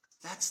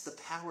 that's the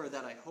power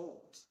that I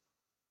hold.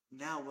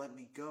 Now let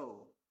me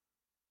go,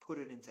 put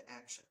it into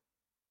action.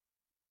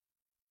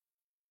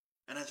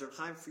 And as Reb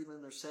Chaim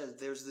Friedlander says,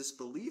 there's this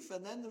belief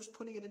and then there's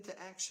putting it into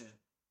action.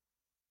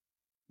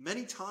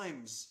 Many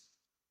times,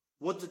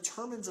 what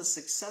determines a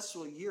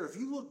successful year, if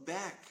you look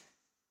back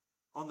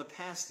on the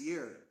past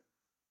year,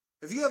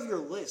 if you have your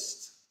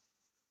list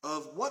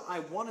of what I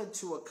wanted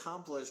to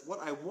accomplish, what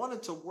I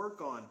wanted to work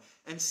on,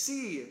 and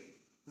see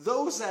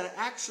those that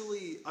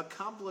actually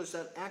accomplished,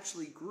 that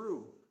actually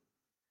grew,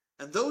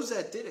 and those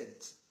that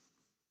didn't.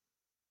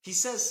 He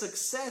says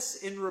success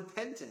in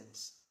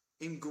repentance,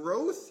 in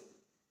growth,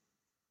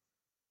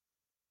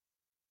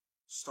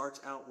 starts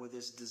out with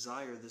this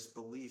desire, this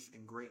belief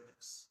in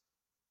greatness.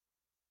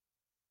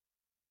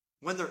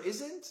 When there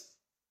isn't,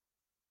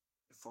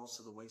 it falls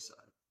to the wayside.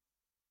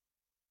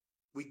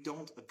 We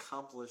don't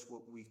accomplish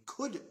what we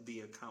could be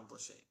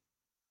accomplishing,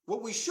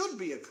 what we should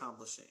be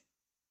accomplishing,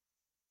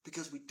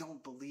 because we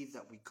don't believe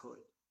that we could.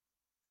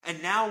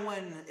 And now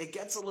when it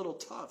gets a little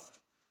tough,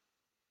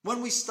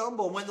 when we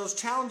stumble, when those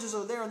challenges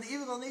are there, and the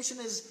evil nation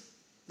is,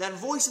 that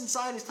voice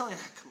inside is telling,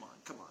 come on.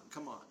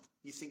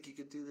 You think you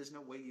could do this?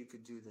 No way you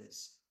could do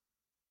this.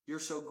 You're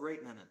so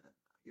great. No.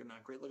 You're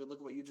not great. Look at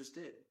what you just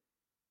did.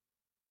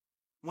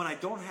 When I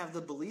don't have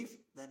the belief,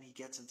 then he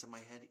gets into my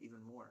head even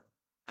more.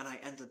 And I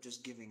end up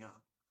just giving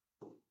up.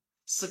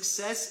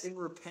 Success in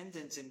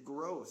repentance and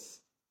growth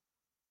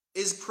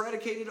is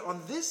predicated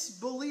on this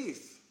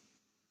belief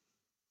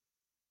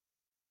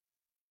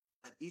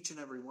that each and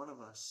every one of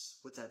us,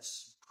 with that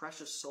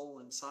precious soul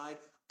inside,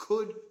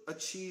 could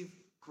achieve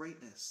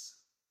greatness,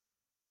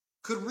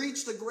 could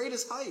reach the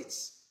greatest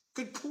heights,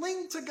 could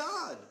cling to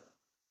God.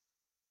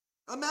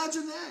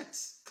 Imagine that,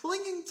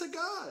 clinging to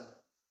God.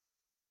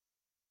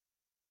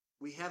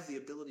 We have the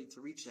ability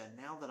to reach that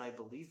now that I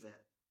believe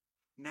that.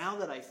 Now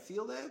that I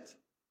feel that,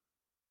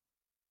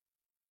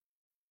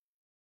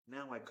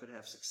 now I could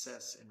have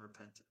success in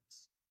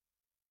repentance.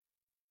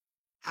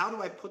 How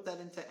do I put that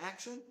into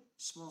action?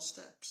 Small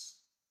steps.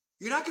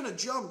 You're not going to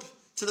jump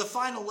to the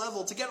final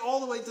level to get all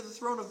the way to the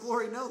throne of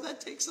glory. No, that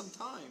takes some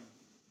time.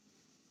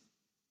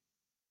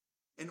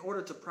 In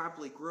order to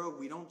properly grow,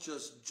 we don't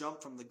just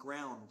jump from the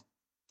ground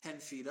 10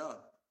 feet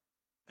up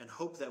and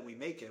hope that we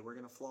make it. We're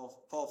going to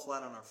fall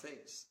flat on our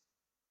face.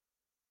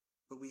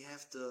 But we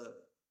have to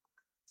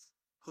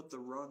put the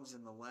rungs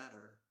in the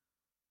ladder.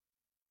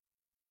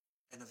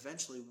 And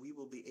eventually we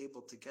will be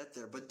able to get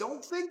there. But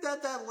don't think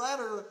that that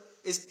ladder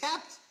is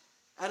capped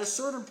at a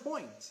certain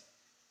point.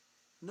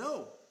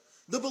 No.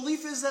 The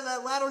belief is that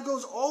that ladder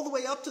goes all the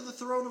way up to the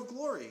throne of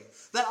glory.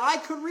 That I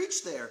could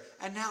reach there.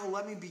 And now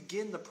let me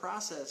begin the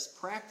process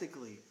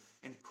practically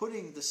and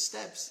putting the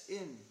steps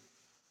in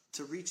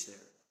to reach there.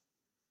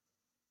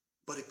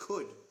 But it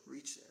could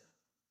reach there.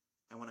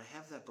 And when I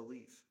have that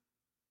belief,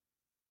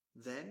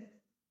 then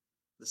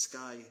the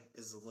sky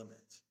is the limit.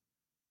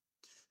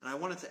 And I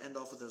wanted to end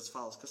off with it as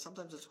follows, because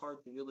sometimes it's hard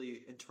to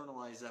really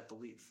internalize that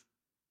belief.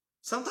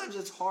 Sometimes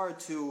it's hard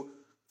to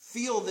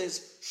feel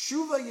this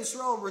Shuva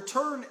Yisrael,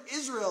 return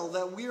Israel,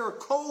 that we are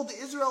called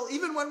Israel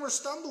even when we're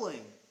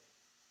stumbling,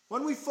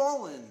 when we've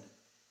fallen.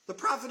 The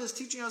prophet is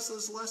teaching us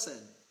this lesson.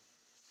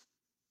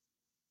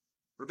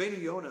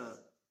 Rabbeinu Yonah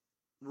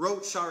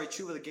wrote Shari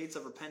Tshuva, the Gates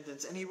of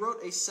Repentance, and he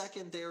wrote a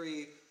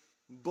secondary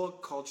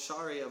book called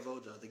Shari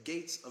Avoda, the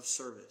Gates of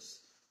Service.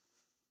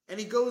 And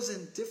he goes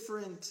in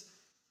different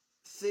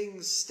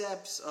things,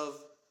 steps of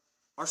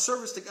our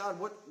service to God,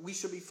 what we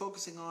should be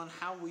focusing on,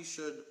 how we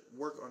should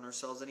work on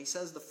ourselves. And he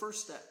says the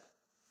first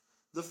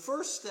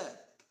step,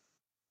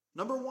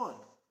 number one,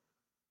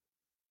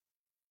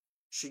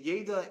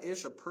 Sheyeda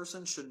Ish, a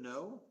person should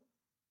know,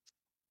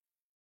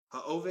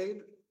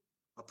 Ha'oved,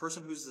 a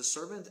person who's the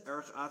servant,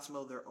 Erech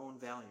Atzmo, their own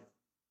value.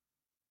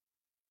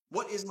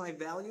 What is my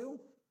value?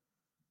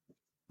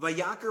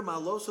 Vayakar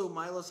Maloso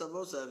Milas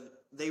Avosa.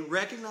 They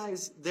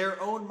recognize their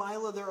own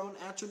mila, their own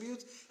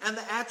attributes, and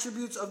the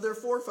attributes of their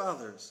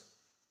forefathers.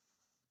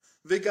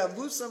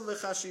 V'gavusam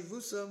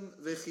v'chashivusam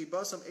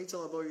v'chibasam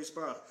etel avo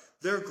yisparach.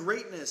 Their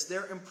greatness,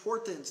 their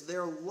importance,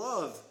 their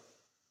love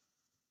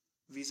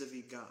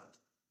vis-a-vis God,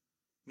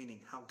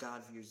 meaning how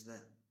God views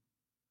them.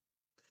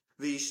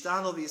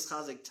 V'yishtadol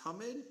v'yischazik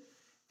tamid,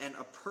 and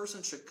a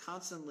person should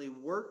constantly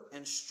work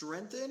and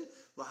strengthen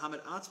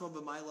l'hamid atzmo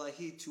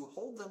b'maylahi, to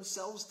hold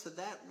themselves to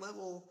that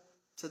level,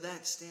 to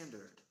that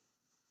standard.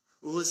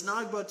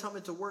 U'lisnag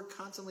b'tamid, to work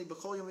constantly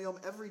b'chol yom yom,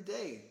 every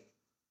day,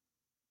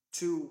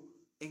 to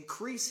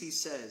increase, he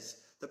says,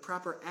 the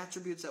proper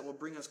attributes that will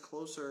bring us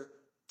closer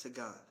to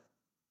God.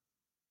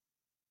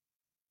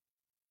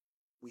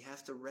 We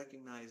have to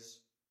recognize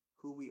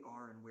who we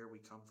are and where we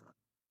come from.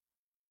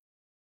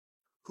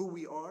 Who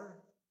we are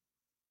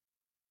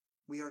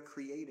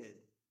created,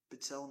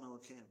 B'Tselem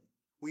Elokim.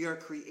 We are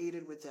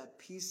created with that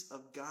piece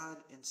of God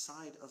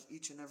inside of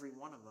each and every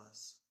one of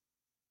us.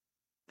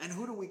 And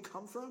who do we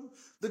come from?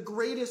 The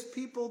greatest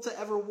people to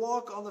ever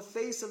walk on the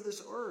face of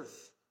this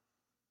earth.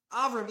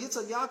 Avram,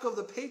 Yitzhak, Yaakov,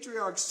 the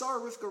patriarchs, Sarah,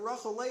 Rivka,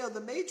 Rachel, Leah,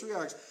 the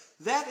matriarchs.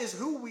 That is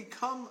who we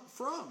come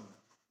from.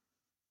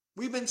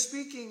 We've been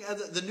speaking,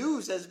 the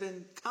news has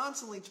been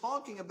constantly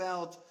talking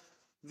about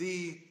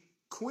the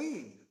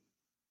queen.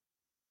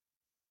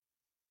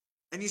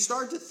 And you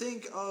start to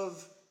think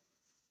of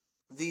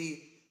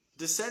the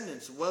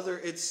descendants, whether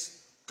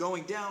it's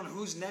going down,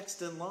 who's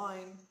next in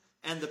line,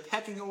 and the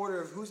pecking order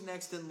of who's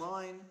next in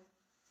line,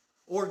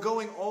 or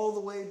going all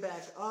the way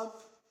back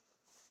up.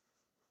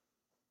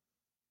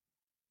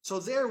 So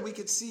there we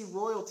could see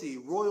royalty,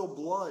 royal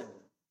blood.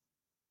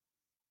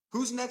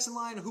 Who's next in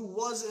line? Who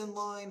was in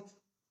line?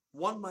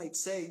 One might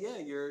say, yeah,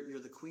 you're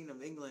the Queen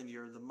of England,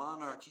 you're the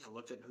monarch. Yeah,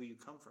 look at who you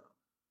come from.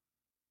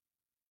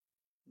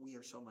 We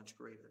are so much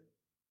greater.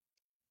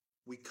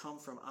 We come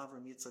from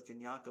Avram, Yitzhak,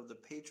 and Yaakov, the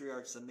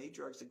patriarchs, the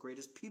matriarchs, the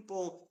greatest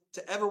people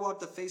to ever walk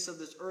the face of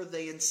this earth.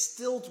 They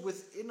instilled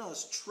within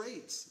us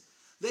traits.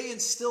 They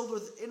instilled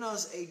within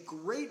us a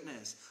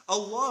greatness, a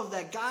love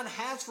that God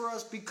has for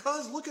us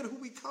because look at who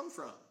we come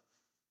from.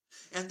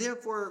 And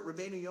therefore,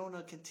 Rabbeinu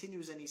Yonah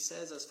continues and he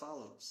says as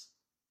follows.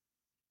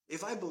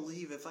 If I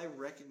believe, if I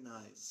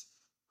recognize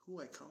who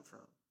I come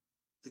from,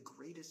 the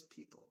greatest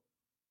people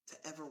to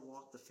ever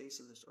walk the face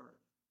of this earth.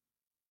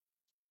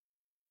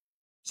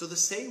 So the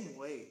same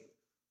way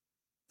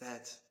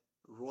that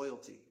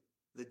royalty,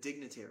 the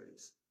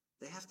dignitaries,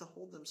 they have to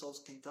hold themselves,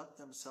 conduct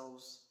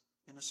themselves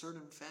in a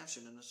certain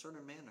fashion, in a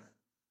certain manner.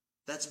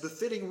 That's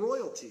befitting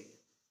royalty.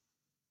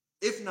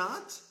 If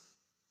not,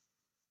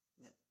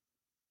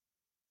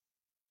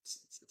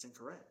 it's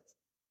incorrect.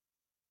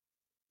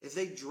 If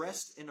they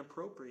dressed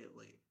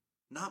inappropriately,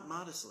 not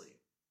modestly,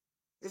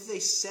 if they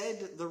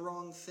said the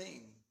wrong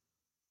thing,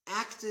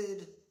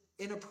 acted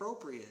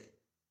inappropriate,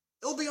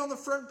 it'll be on the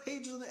front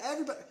page of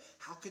everybody.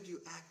 How could you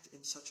act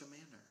in such a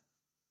manner?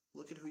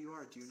 Look at who you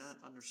are. Do you not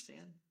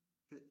understand?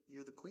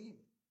 You're the queen.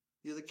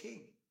 You're the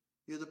king.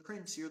 You're the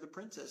prince. You're the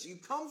princess. You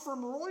come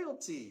from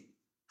royalty.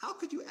 How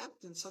could you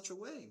act in such a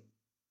way?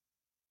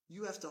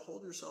 You have to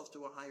hold yourself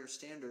to a higher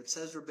standard.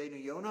 Says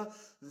Rabbeinu Yonah,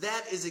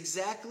 that is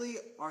exactly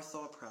our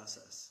thought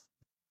process.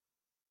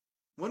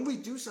 When we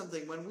do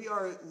something, when we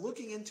are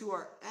looking into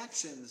our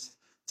actions,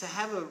 to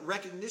have a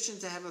recognition,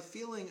 to have a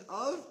feeling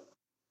of,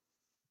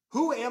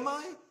 who am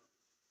I?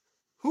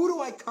 Who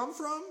do I come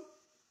from?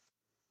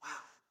 Wow.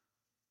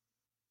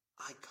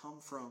 I come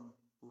from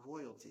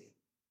royalty.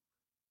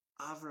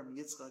 Avram,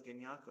 Yitzchak,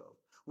 and Yaakov.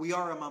 We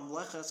are a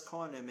mamleches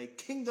kohanim, a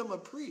kingdom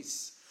of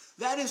priests.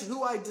 That is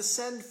who I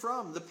descend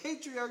from. The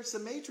patriarchs, the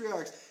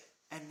matriarchs.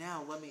 And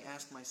now let me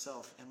ask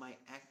myself, am I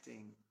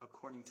acting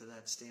according to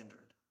that standard?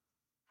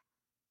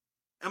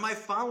 Am I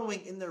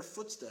following in their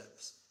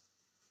footsteps?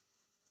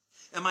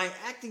 Am I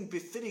acting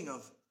befitting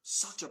of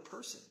such a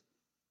person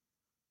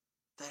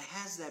that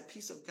has that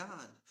peace of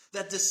God,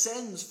 that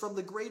descends from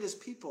the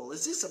greatest people?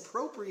 Is this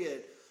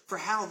appropriate for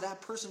how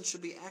that person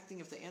should be acting?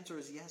 If the answer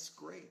is yes,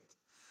 great.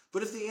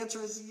 But if the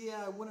answer is,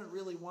 yeah, I wouldn't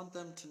really want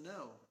them to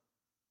know.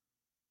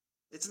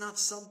 It's not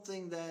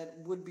something that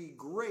would be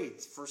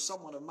great for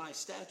someone of my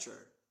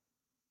stature.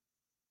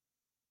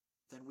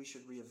 Then we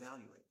should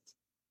reevaluate.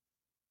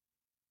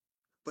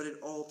 But it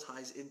all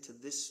ties into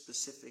this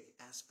specific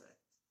aspect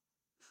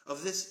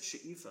of this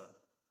she'ifa,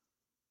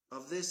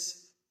 of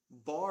this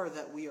bar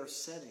that we are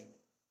setting.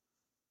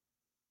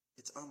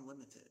 It's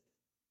unlimited.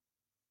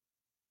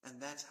 And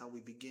that's how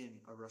we begin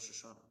a Rosh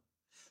Hashana.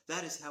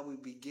 That is how we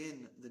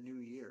begin the new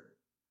year.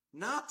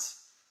 Not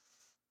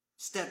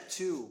step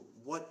 2,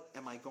 what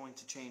am I going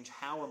to change?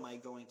 How am I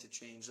going to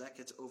change? That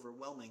gets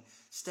overwhelming.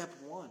 Step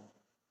 1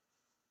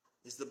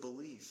 is the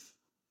belief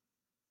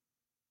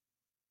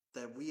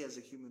that we as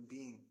a human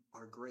being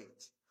are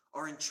great,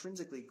 are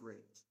intrinsically great.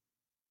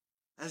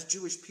 As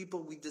Jewish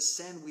people, we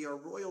descend, we are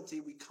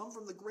royalty, we come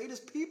from the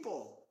greatest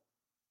people.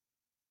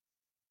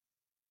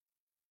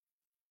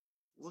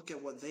 Look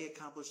at what they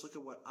accomplished, look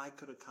at what I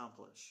could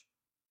accomplish.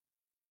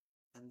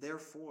 And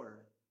therefore,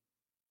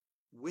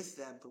 with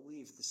that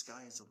belief, the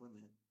sky is the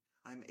limit.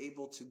 I'm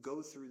able to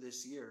go through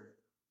this year.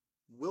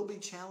 Will be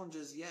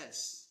challenges,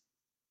 yes.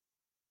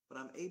 But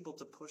I'm able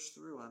to push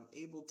through. I'm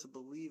able to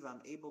believe.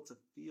 I'm able to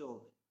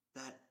feel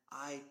that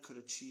I could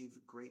achieve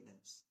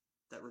greatness.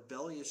 That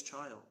rebellious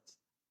child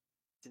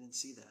didn't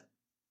see that.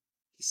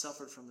 He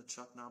suffered from the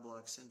Chuck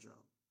Knobloch syndrome.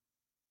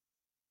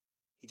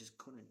 He just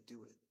couldn't do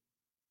it.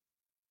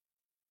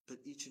 But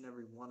each and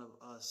every one of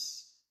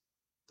us,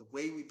 the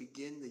way we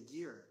begin the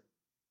year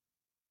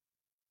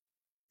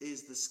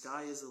is the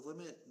sky is the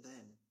limit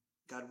then,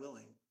 God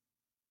willing.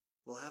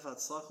 We'll have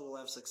hatzlacha, we'll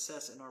have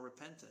success in our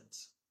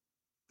repentance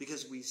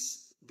because we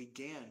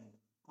began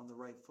on the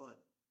right foot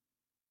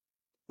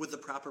with the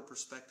proper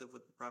perspective,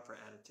 with the proper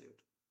attitude.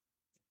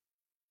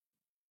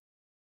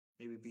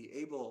 May we be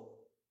able,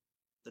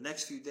 the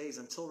next few days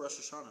until Rosh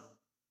Hashana,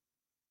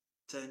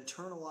 to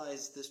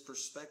internalize this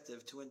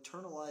perspective, to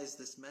internalize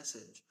this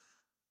message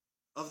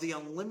of the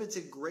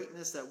unlimited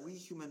greatness that we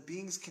human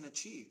beings can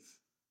achieve.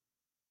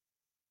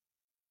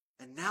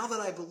 And now that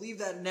I believe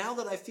that, now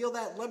that I feel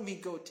that, let me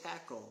go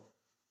tackle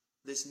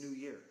this new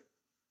year.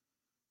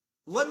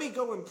 Let me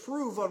go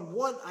improve on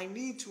what I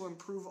need to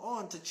improve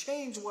on, to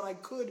change what I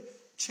could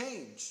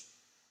change.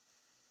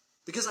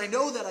 Because I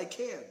know that I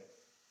can.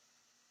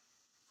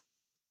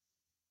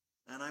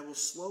 And I will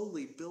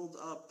slowly build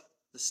up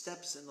the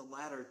steps in the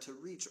ladder to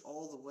reach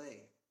all the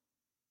way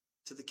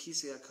to the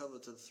Kisei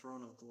HaKavod, to the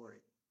throne of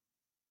glory.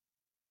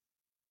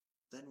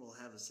 Then we'll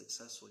have a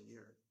successful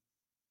year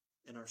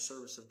in our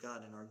service of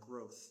God, in our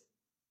growth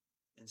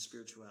in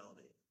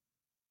spirituality.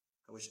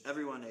 I wish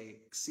everyone a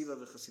ksiva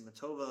v'chasima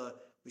tova.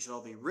 We should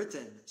all be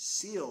written,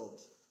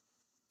 sealed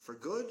for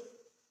good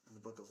in the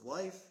book of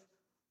life.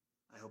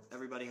 I hope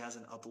everybody has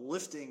an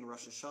uplifting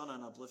Rosh Hashana,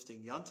 an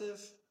uplifting Yontif,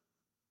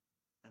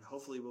 and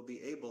hopefully we'll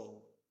be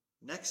able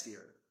next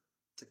year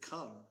to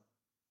come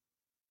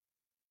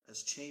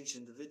as changed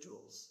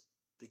individuals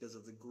because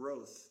of the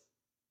growth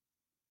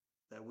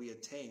that we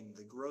attained,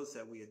 the growth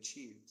that we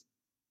achieved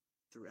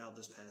throughout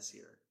this past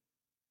year.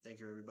 Thank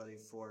you, everybody,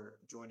 for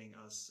joining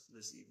us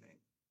this evening.